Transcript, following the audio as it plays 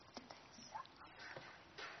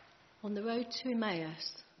On the road to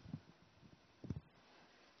Emmaus.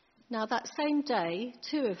 Now that same day,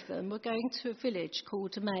 2 of them were going to a village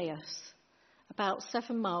called Emmaus, about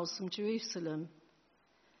 7 miles from Jerusalem.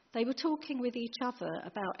 They were talking with each other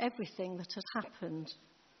about everything that had happened.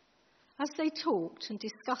 As they talked and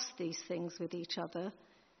discussed these things with each other,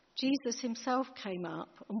 Jesus himself came up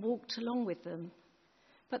and walked along with them,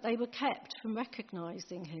 but they were kept from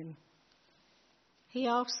recognizing him. He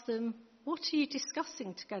asked them, "What are you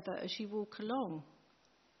discussing together as you walk along?"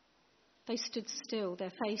 They stood still,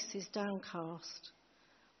 their faces downcast.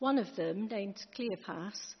 One of them, named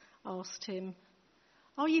Cleopas, asked him,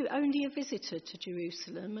 "Are you only a visitor to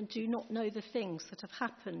Jerusalem and do not know the things that have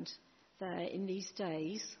happened there in these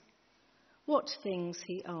days?" "What things?"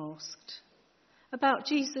 he asked. "About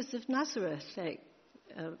Jesus of Nazareth," they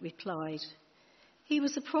replied. "He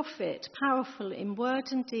was a prophet, powerful in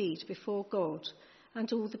word and deed before God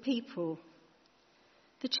and all the people.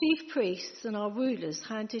 The chief priests and our rulers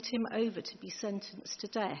handed him over to be sentenced to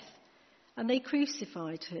death, and they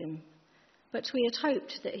crucified him. But we had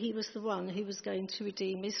hoped that he was the one who was going to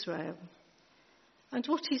redeem Israel. And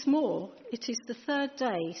what is more, it is the 3rd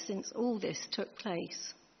day since all this took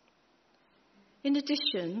place. In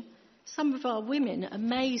addition, some of our women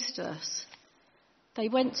amazed us. They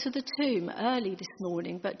went to the tomb early this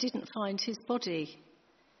morning but didn't find his body.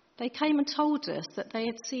 They came and told us that they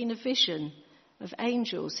had seen a vision of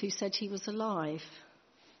angels who said he was alive.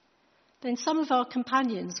 Then some of our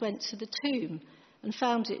companions went to the tomb and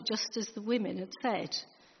found it just as the women had said,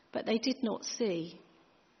 but they did not see."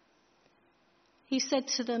 He said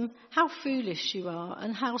to them, "How foolish you are,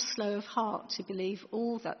 and how slow of heart to believe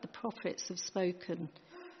all that the prophets have spoken.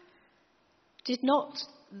 Did not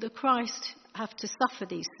the Christ have to suffer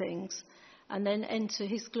these things and then enter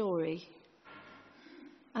his glory?"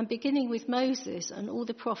 And beginning with Moses and all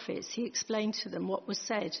the prophets, he explained to them what was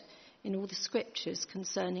said in all the scriptures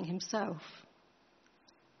concerning himself.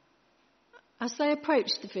 As they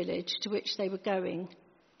approached the village to which they were going,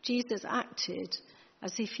 Jesus acted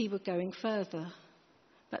as if he were going further.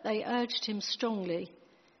 But they urged him strongly,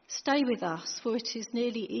 "Stay with us, for it is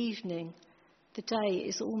nearly evening. The day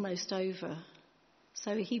is almost over."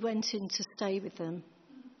 So he went in to stay with them.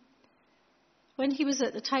 When he was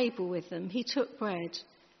at the table with them, he took bread,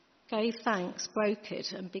 gave thanks, broke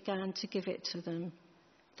it, and began to give it to them.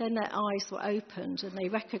 Then their eyes were opened and they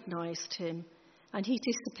recognized him, and he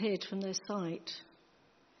disappeared from their sight.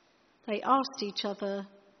 They asked each other,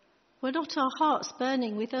 "Were not our hearts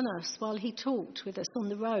burning within us while he talked with us on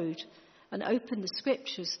the road and opened the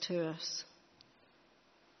scriptures to us?"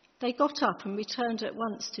 They got up and returned at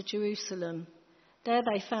once to Jerusalem. There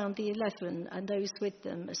they found the 11 and those with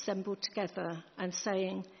them assembled together and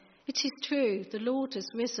saying, "It is true, the Lord has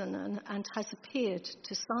risen and has appeared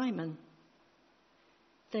to Simon."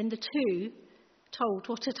 Then the 2 told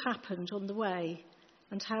what had happened on the way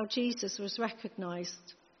and how Jesus was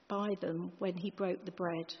recognized by them when he broke the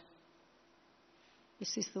bread.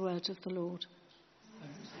 This is the word of the Lord.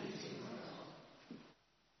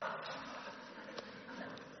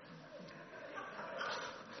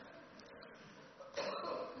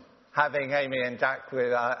 Having Amy and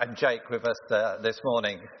Jake with us this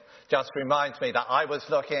morning just reminds me that I was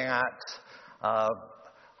looking at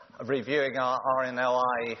reviewing our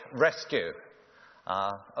RNLI rescue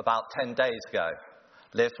about 10 days ago.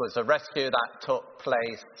 This was a rescue that took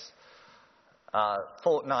place a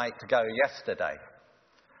fortnight ago yesterday.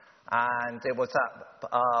 And it was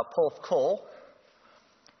at Porth Call.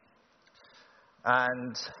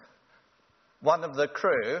 And one of the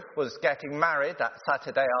crew was getting married that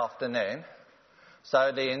Saturday afternoon.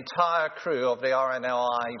 So the entire crew of the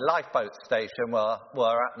RNLI lifeboat station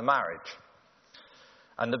were at the marriage.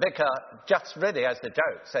 And the vicar, just really as a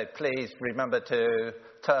joke, said, "Please remember to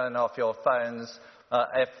turn off your phones.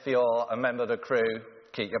 If you're a member of the crew,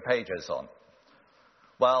 keep your pagers on."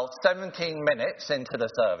 Well, 17 minutes into the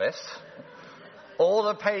service, all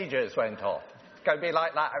the pagers went off. It's going to be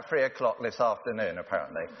like that at 3 o'clock this afternoon,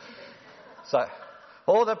 apparently. So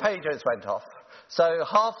all the pagers went off. So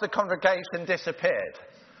half the congregation disappeared.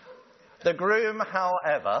 The groom,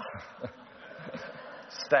 however,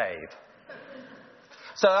 stayed.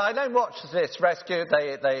 So I then watched this rescue.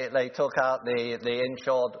 They took out the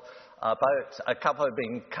inshore boat. A couple had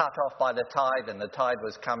been cut off by the tide, and the tide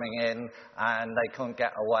was coming in, and they couldn't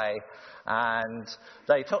get away. And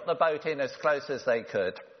they took the boat in as close as they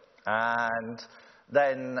could. And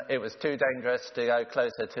then it was too dangerous to go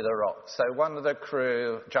closer to the rocks. So one of the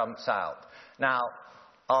crew jumps out. Now,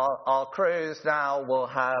 our crews now will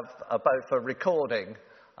have both a recording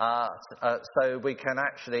so we can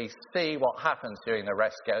actually see what happens during the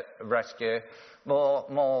rescue.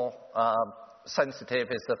 More sensitive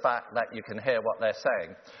is the fact that you can hear what they're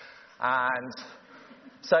saying. And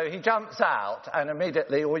so he jumps out, and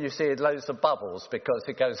immediately all you see is loads of bubbles because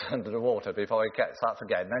he goes under the water before he gets up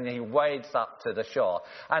again. Then he wades up to the shore.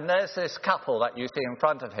 And there's this couple that you see in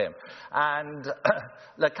front of him. And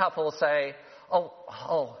the couple say,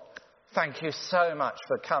 oh, thank you so much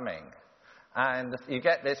for coming. And you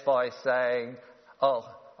get this voice saying, oh,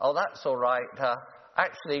 that's all right.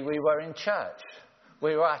 Actually, we were in church.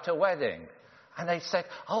 We were at a wedding. And they said,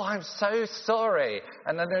 oh, I'm so sorry.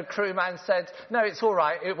 And then the crewman said, no, it's all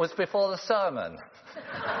right. It was before the sermon.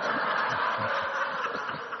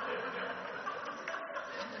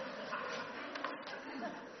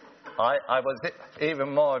 I was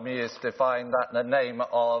even more amused to find that the name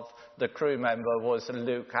of the crew member was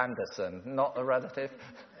Luke Anderson, not a relative.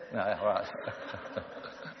 No, right.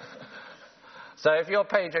 So if your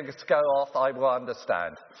pages go off, I will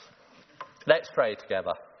understand. Let's pray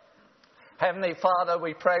together. Heavenly Father,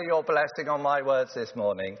 we pray your blessing on my words this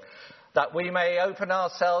morning, that we may open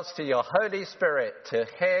ourselves to your Holy Spirit to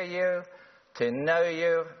hear you, to know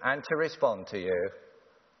you, and to respond to you.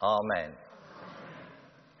 Amen.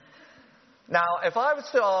 Now, if I was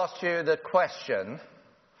to ask you the question,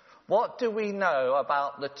 what do we know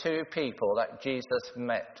about the two people that Jesus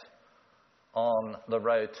met on the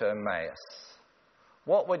road to Emmaus?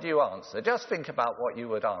 What would you answer? Just think about what you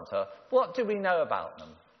would answer. What do we know about them?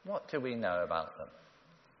 What do we know about them?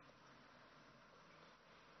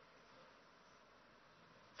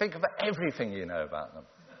 Think of everything you know about them.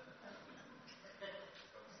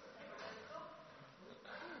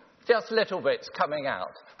 Just little bits coming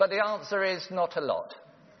out. But the answer is not a lot.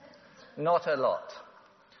 Not a lot.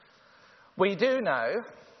 We do know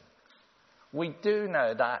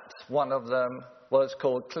that one of them was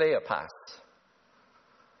called Cleopas.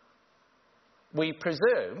 We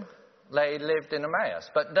presume they lived in Emmaus,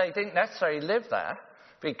 but they didn't necessarily live there,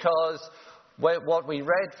 because what we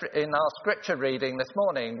read in our scripture reading this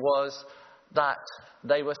morning was that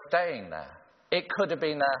they were staying there. It could have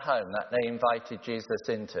been their home that they invited Jesus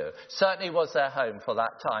into. Certainly was their home for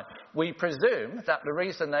that time. We presume that the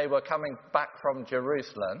reason they were coming back from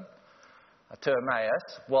Jerusalem to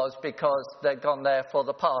Emmaus was because they'd gone there for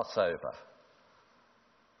the Passover.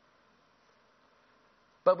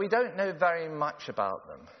 But we don't know very much about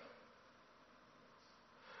them.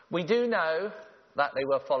 We do know that they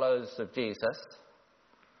were followers of Jesus.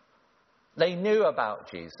 They knew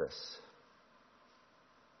about Jesus.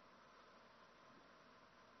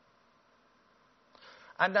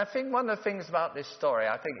 And I think one of the things about this story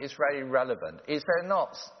I think is very relevant is they're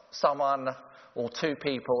not someone or two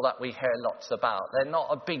people that we hear lots about. They're not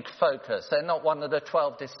a big focus. They're not one of the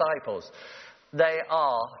 12 disciples. They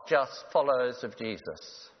are just followers of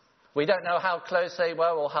Jesus. We don't know how close they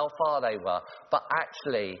were or how far they were, but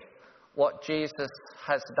actually what Jesus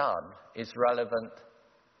has done is relevant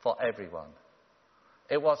for everyone.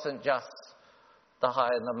 It wasn't just the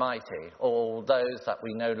high and the mighty, or those that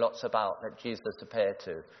we know lots about that Jesus appeared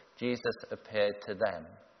to. Jesus appeared to them.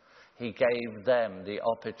 He gave them the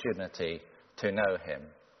opportunity to know him.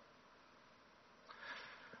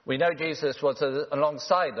 We know Jesus was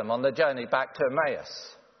alongside them on the journey back to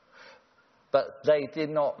Emmaus, but they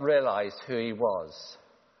did not realize who he was.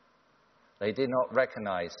 They did not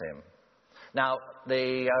recognize him. Now,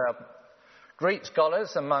 the Greek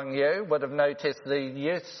scholars among you would have noticed the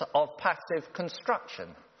use of passive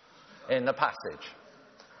construction in the passage.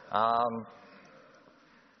 I'm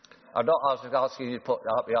not asking you to put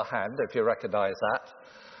up your hand if you recognize that.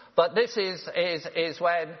 But this is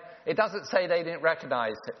when it doesn't say they didn't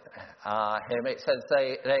recognize him. It says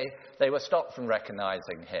they were stopped from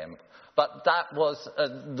recognizing him. But that was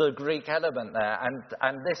the Greek element there.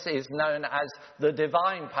 And this is known as the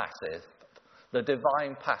divine passive. The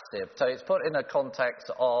divine passive. So it's put in a context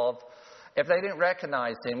of, if they didn't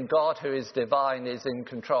recognize him, God who is divine is in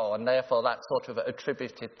control, and therefore that's sort of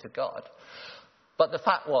attributed to God. But the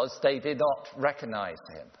fact was they did not recognize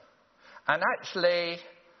him. And actually,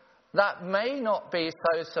 that may not be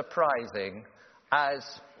so surprising as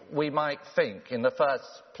we might think in the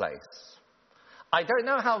first place. I don't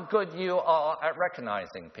know how good you are at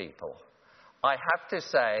recognizing people. I have to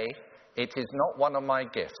say, it is not one of my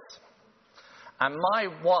gifts. And my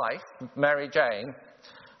wife, Mary Jane,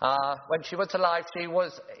 when she was alive, she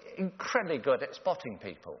was incredibly good at spotting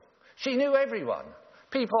people. She knew everyone.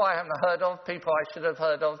 People I haven't heard of, people I should have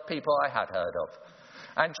heard of, people I had heard of.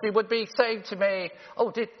 And she would be saying to me, oh,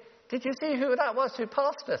 did you see who that was who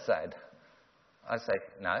Pastor said? I'd say,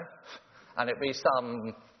 no. And it'd be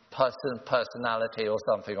some personality or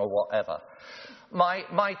something or whatever.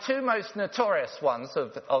 My two most notorious ones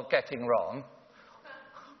of getting wrong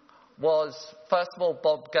was, first of all,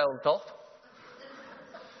 Bob Geldof.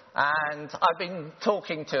 And I've been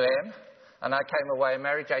talking to him, and I came away, and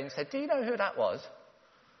Mary Jane said, "Do you know who that was?"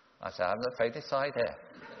 I said, "I haven't the faintest idea."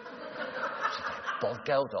 She said, "Bob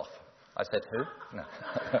Geldof." I said, "Who?" No.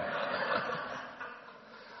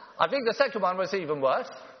 I think the second one was even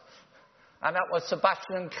worse, and that was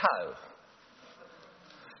Sebastian Coe.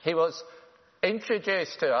 He was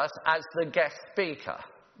introduced to us as the guest speaker.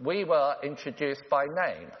 We were introduced by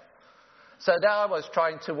name. So there I was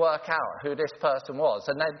trying to work out who this person was.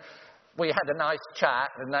 And then we had a nice chat,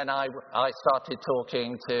 and then I started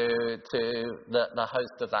talking to the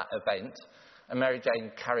host of that event. And Mary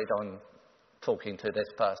Jane carried on talking to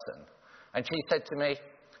this person. And she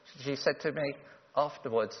said to me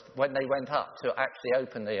afterwards, when they went up to actually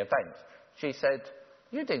open the event, she said,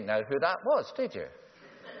 "You didn't know who that was, did you?"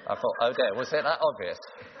 I thought, oh dear, was it that obvious?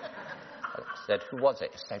 I said, "Who was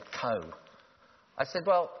it?" He said, "Coe." I said,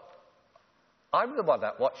 "Well, I'm the one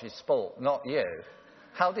that watches sport, not you.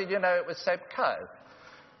 How did you know it was Seb Coe?"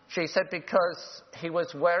 She said, "Because he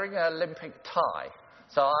was wearing an Olympic tie.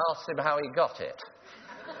 So I asked him how he got it."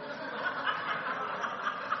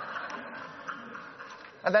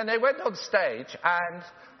 And then they went on stage,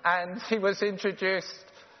 and he was introduced.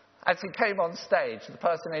 As he came on stage, the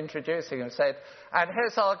person introducing him said, "And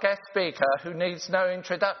here's our guest speaker who needs no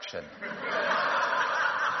introduction."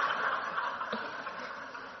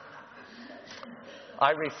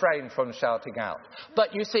 I refrained from shouting out.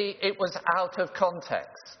 But you see, it was out of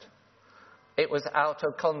context. It was out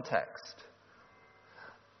of context.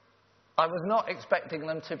 I was not expecting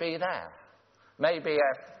them to be there. Maybe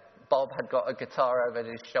if Bob had got a guitar over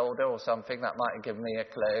his shoulder or something, that might have given me a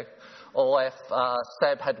clue. Or if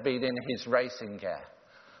Seb had been in his racing gear.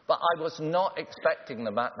 But I was not expecting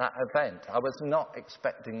them at that event. I was not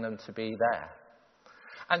expecting them to be there.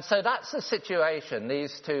 And so that's the situation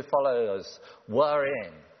these two followers were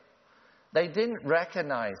in. They didn't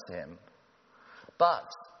recognize him. But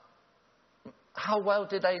how well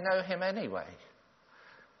did they know him anyway?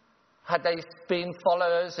 Had they been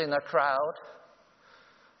followers in a crowd?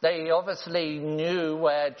 They obviously knew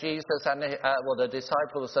where Jesus and the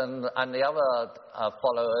disciples and the other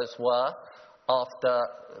followers were after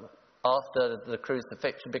the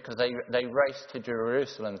crucifixion, because they raced to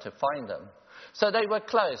Jerusalem to find them. So they were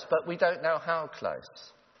close, but we don't know how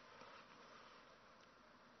close.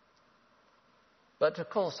 But of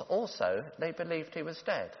course, also, they believed he was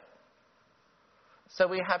dead. So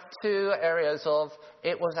we have two areas of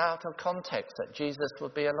it was out of context that Jesus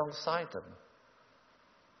would be alongside them.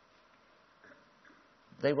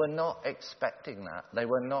 They were not expecting that. They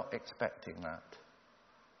were not expecting that.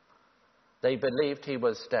 They believed he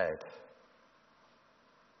was dead.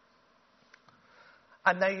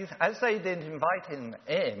 And as they didn't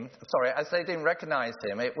recognize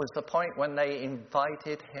him, it was the point when they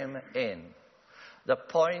invited him in. The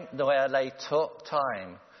point where they took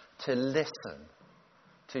time to listen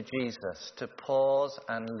to Jesus, to pause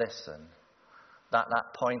and listen,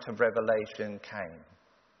 that point of revelation came.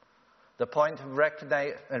 The point of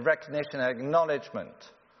recognition and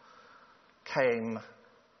acknowledgement came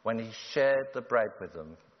when he shared the bread with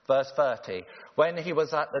them. Verse 30, when he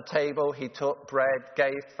was at the table, he took bread,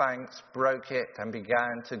 gave thanks, broke it, and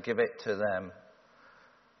began to give it to them.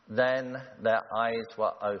 Then their eyes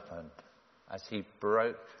were opened as he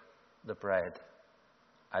broke the bread,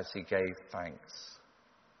 as he gave thanks.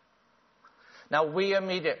 Now, we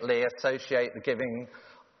immediately associate the giving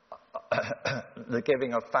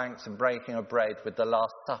of thanks and breaking of bread with the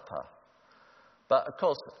Last Supper. But, of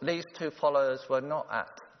course, these two followers were not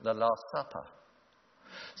at the Last Supper.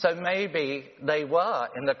 So maybe they were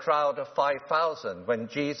in the crowd of 5,000 when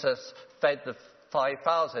Jesus fed the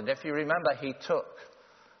 5,000. If you remember, he took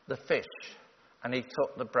the fish and he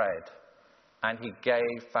took the bread and he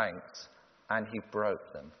gave thanks and he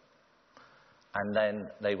broke them. And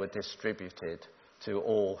then they were distributed to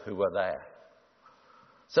all who were there.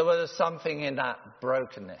 So there was something in that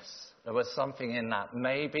brokenness. There was something in that.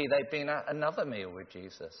 Maybe they'd been at another meal with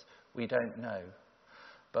Jesus. We don't know.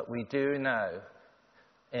 But we do know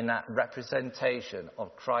in that representation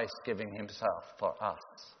of Christ giving himself for us,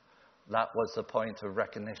 that was the point of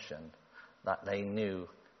recognition, that they knew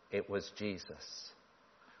it was Jesus.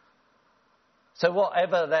 So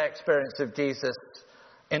whatever their experience of Jesus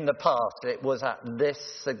in the past, it was at this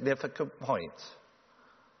significant point,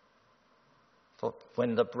 for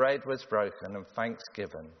when the bread was broken and thanks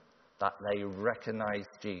given, that they recognized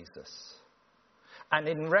Jesus. And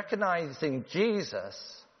in recognizing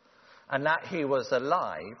Jesus and that he was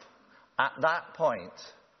alive, at that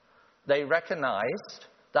point, they recognized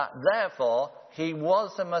that therefore he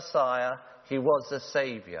was the Messiah, he was the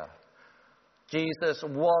Savior. Jesus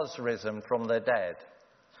was risen from the dead.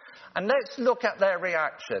 And let's look at their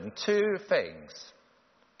reaction. Two things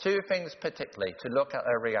particularly to look at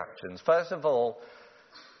their reactions. First of all,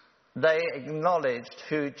 they acknowledged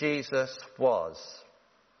who Jesus was.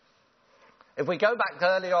 If we go back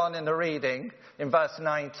early on in the reading, in verse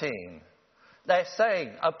 19, they're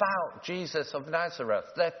saying about Jesus of Nazareth.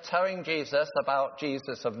 They're telling Jesus about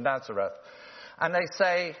Jesus of Nazareth. And they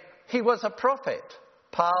say, he was a prophet,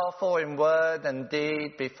 powerful in word and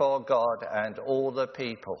deed before God and all the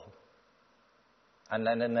people. And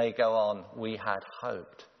then they go on, we had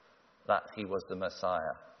hoped that he was the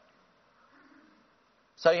Messiah.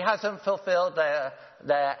 So he hasn't fulfilled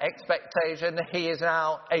their expectation. He is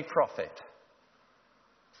now a prophet.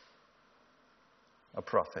 A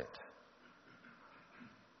prophet.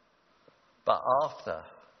 But after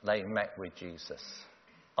they met with Jesus,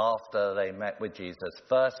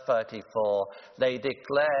 verse 34, they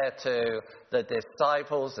declare to the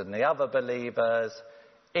disciples and the other believers,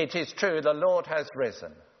 it is true, the Lord has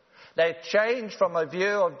risen. They changed from a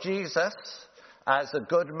view of Jesus as a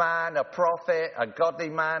good man, a prophet, a godly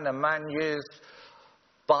man, a man used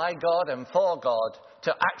by God and for God,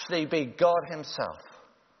 to actually be God himself,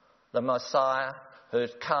 the Messiah who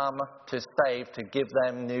had come to save, to give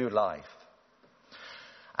them new life.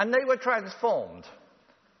 And they were transformed.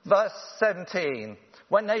 Verse 17,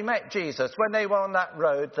 when they met Jesus, when they were on that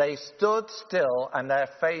road, they stood still and their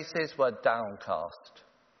faces were downcast.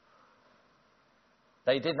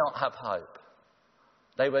 They did not have hope.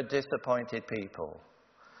 They were disappointed people.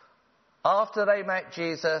 After they met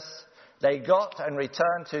Jesus, they got and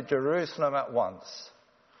returned to Jerusalem at once.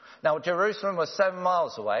 Now, Jerusalem was 7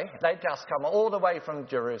 miles away. They'd just come all the way from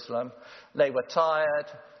Jerusalem. They were tired.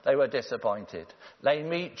 They were disappointed. They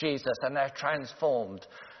meet Jesus and they're transformed.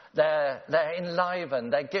 They're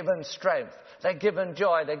enlivened. They're given strength. They're given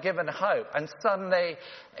joy. They're given hope. And suddenly,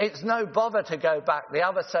 it's no bother to go back the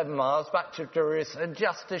other 7 miles back to Jerusalem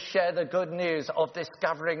just to share the good news of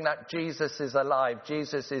discovering that Jesus is alive.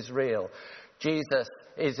 Jesus is real. Jesus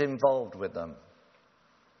is involved with them.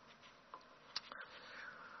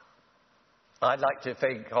 I'd like to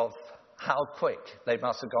think of how quick they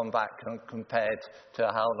must have gone back compared to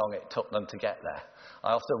how long it took them to get there.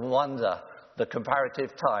 I often wonder the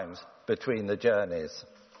comparative times between the journeys.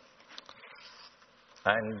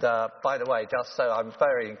 And by the way, just so I'm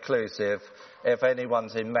very inclusive, if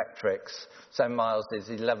anyone's in metrics, 7 miles is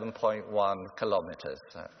 11.1 kilometres.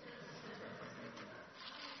 So.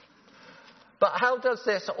 But how does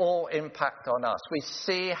this all impact on us? We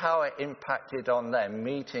see how it impacted on them,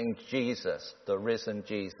 meeting Jesus, the risen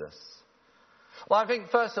Jesus. Well, I think,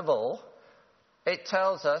 first of all, it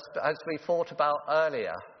tells us, as we thought about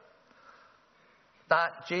earlier,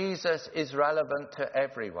 that Jesus is relevant to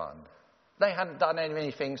everyone. They hadn't done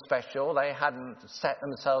anything special. They hadn't set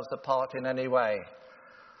themselves apart in any way.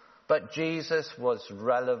 But Jesus was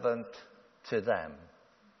relevant to them.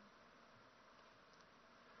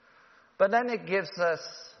 But then it gives us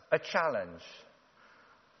a challenge.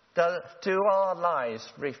 Do our lives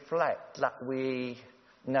reflect that we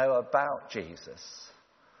know about Jesus?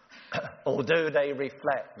 Or do they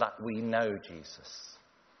reflect that we know Jesus?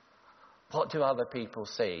 What do other people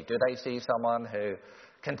see? Do they see someone who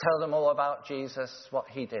can tell them all about Jesus, what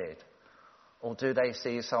he did? Or do they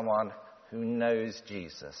see someone who knows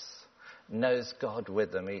Jesus, knows God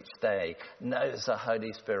with them each day, knows the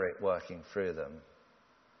Holy Spirit working through them?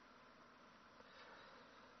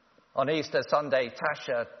 On Easter Sunday,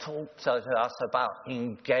 Tasha talked to us about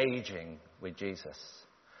engaging with Jesus,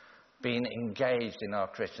 being engaged in our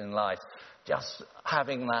Christian life, just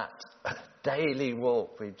having that daily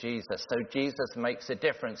walk with Jesus. So Jesus makes a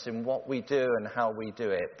difference in what we do and how we do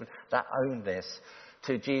it. That ownness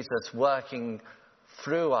to Jesus working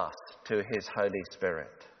through us to his Holy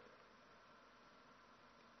Spirit.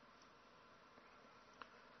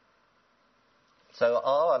 So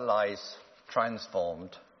are our lives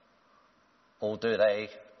transformed? Or do they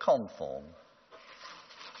conform?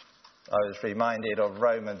 I was reminded of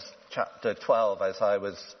Romans chapter 12 as I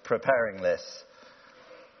was preparing this,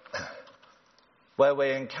 where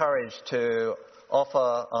we're encouraged to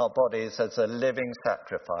offer our bodies as a living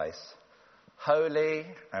sacrifice, holy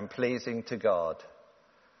and pleasing to God.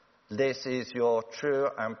 This is your true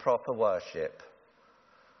and proper worship.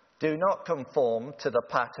 Do not conform to the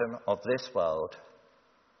pattern of this world,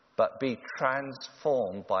 but be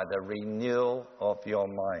transformed by the renewal of your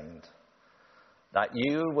mind, that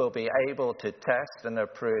you will be able to test and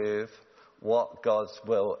approve what God's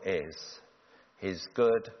will is, his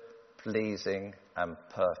good, pleasing and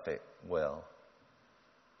perfect will.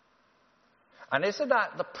 And isn't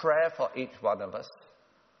that the prayer for each one of us?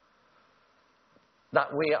 That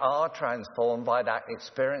we are transformed by that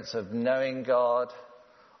experience of knowing God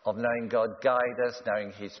guide us,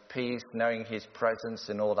 knowing his peace, knowing his presence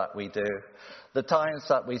in all that we do. The times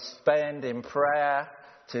that we spend in prayer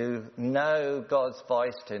to know God's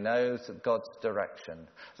voice, to know God's direction.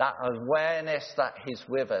 That awareness that he's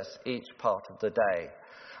with us each part of the day.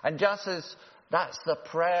 And just as that's the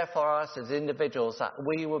prayer for us as individuals, that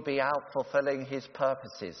we will be out fulfilling his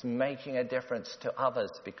purposes, making a difference to others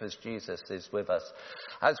because Jesus is with us.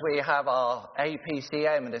 As we have our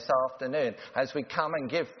APCM this afternoon, as we come and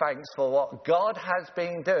give thanks for what God has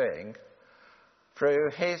been doing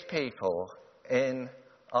through his people in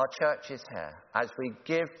our churches here, as we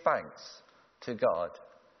give thanks to God.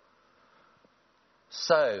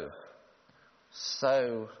 So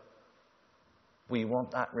we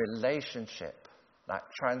want that relationship, that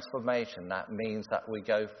transformation. That means that we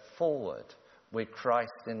go forward with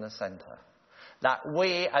Christ in the centre. That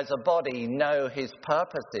we as a body know his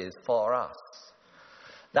purposes for us.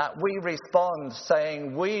 That we respond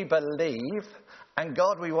saying we believe, and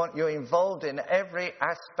God, we want you involved in every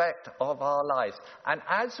aspect of our lives. And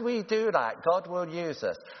as we do that, God will use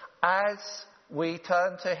us. As we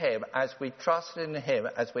turn to him, as we trust in him,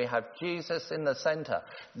 as we have Jesus in the centre,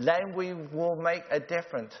 then we will make a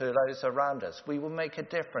difference to those around us. We will make a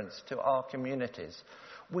difference to our communities.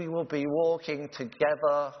 We will be walking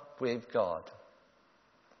together with God.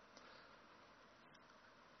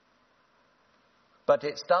 But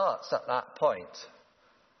it starts at that point,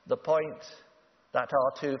 the point that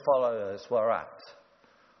our two followers were at,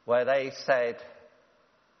 where they said,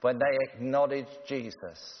 when they acknowledged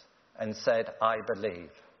Jesus and said, I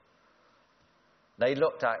believe, they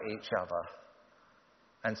looked at each other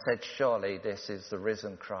and said, surely this is the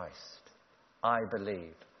risen Christ. I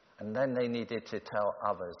believe. And then they needed to tell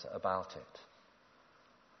others about it.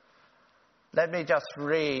 Let me just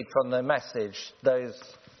read from the Message those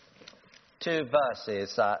two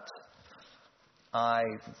verses that I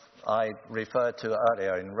referred to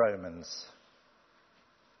earlier in Romans.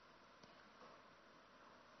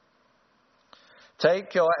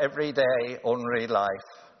 Take your everyday, ordinary life,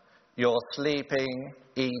 your sleeping,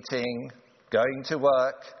 eating, going to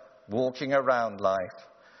work, walking around life,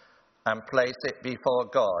 and place it before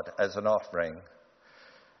God as an offering.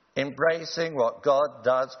 Embracing what God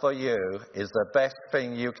does for you is the best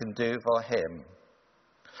thing you can do for him.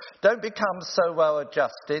 Don't become so well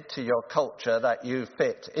adjusted to your culture that you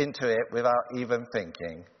fit into it without even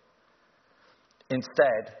thinking.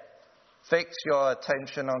 Instead, fix your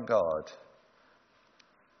attention on God.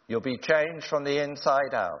 You'll be changed from the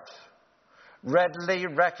inside out. Readily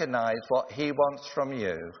recognize what he wants from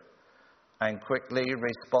you and quickly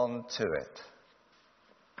respond to it.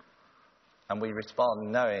 And we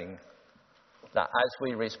respond knowing that as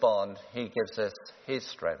we respond, he gives us his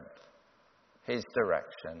strength, his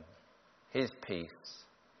direction, his peace,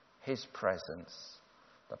 his presence,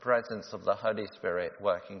 the presence of the Holy Spirit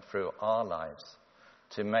working through our lives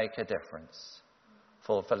to make a difference,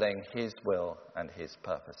 fulfilling his will and his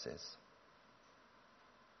purposes.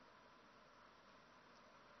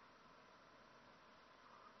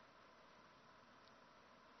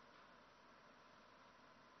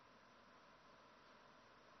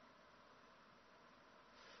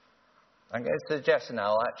 I'm going to suggest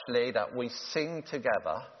now actually that we sing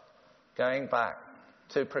together, going back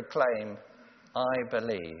to proclaim, I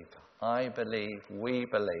believe, we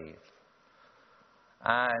believe.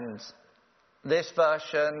 And this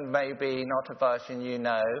version may be not a version you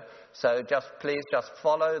know, so please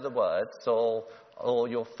follow the words, or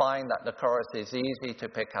you'll find that the chorus is easy to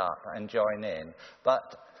pick up and join in.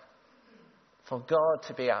 But for God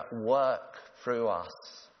to be at work through us,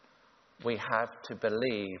 we have to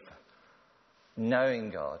believe, knowing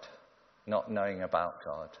God, not knowing about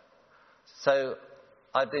God. So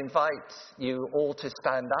I'd invite you all to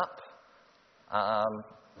stand up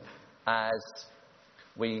as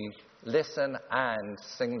we listen and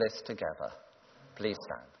sing this together. Please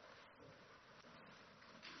stand.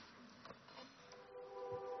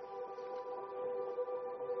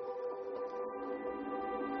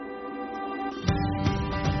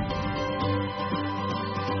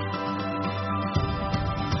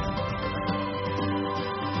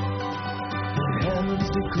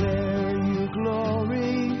 Declare your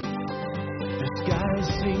glory, the skies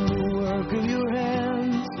sing the work of your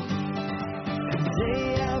hands, and day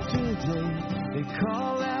after day they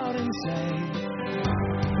call out and say,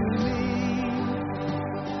 believe.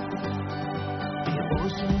 The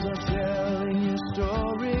oceans are telling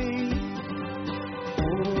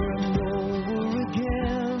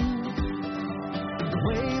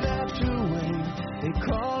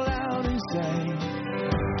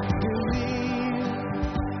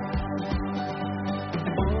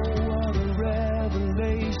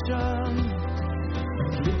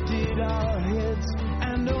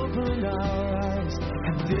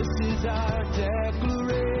is our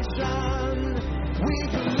declaration. We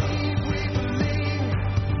believe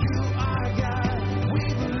you are God. We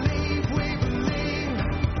believe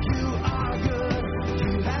you are good.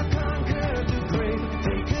 You have conquered the grave,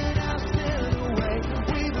 taken our sin away.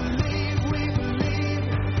 We believe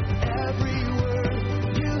every word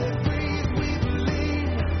you have breathed. We believe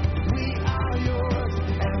we are yours,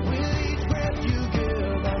 and with each breath you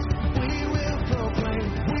give us, we will proclaim.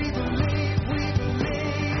 We believe.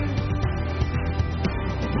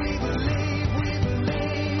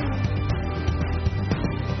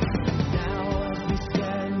 Now as we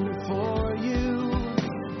stand before you,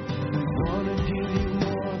 we want to give you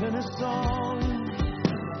more than a song.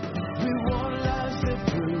 We want lives that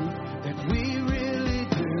prove that we really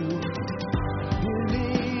do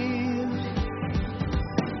believe.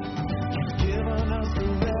 You've given us the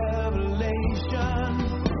revelation.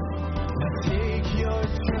 Now take your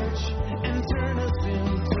church and turn us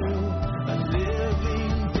into a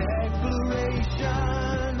living declaration.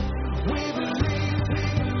 We believe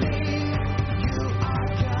you are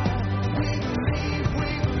God. We believe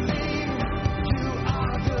you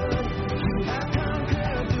are good. You have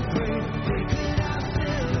conquered the grave, taken our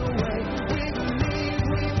sin away. We believe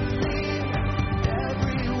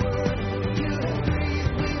every word you have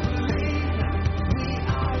breathed. We believe we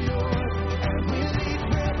are yours, and with each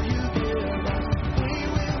breath you give us, we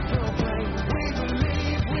will proclaim. We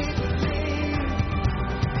believe,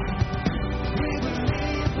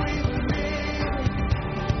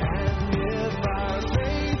 and if our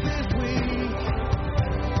faith is weak,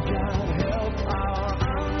 God help our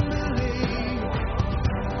unbelief.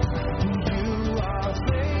 You are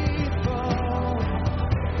faithful,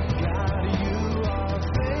 God, you are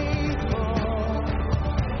faithful.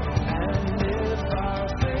 And if our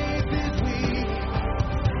faith is weak,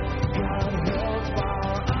 God help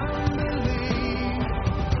our unbelief.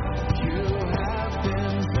 You have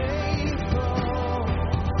been faithful,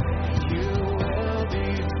 you will be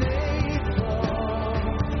faithful.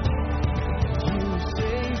 You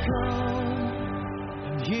say come,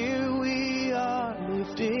 and here we are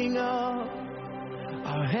lifting up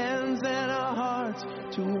our hands and our hearts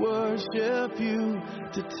to worship you,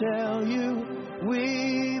 to tell you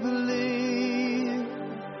we believe.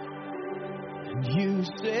 And you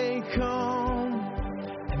say come,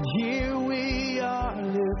 and here we are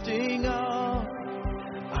lifting up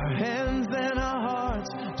our hands and our hearts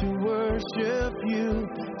to worship you,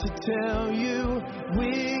 to tell you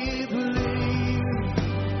we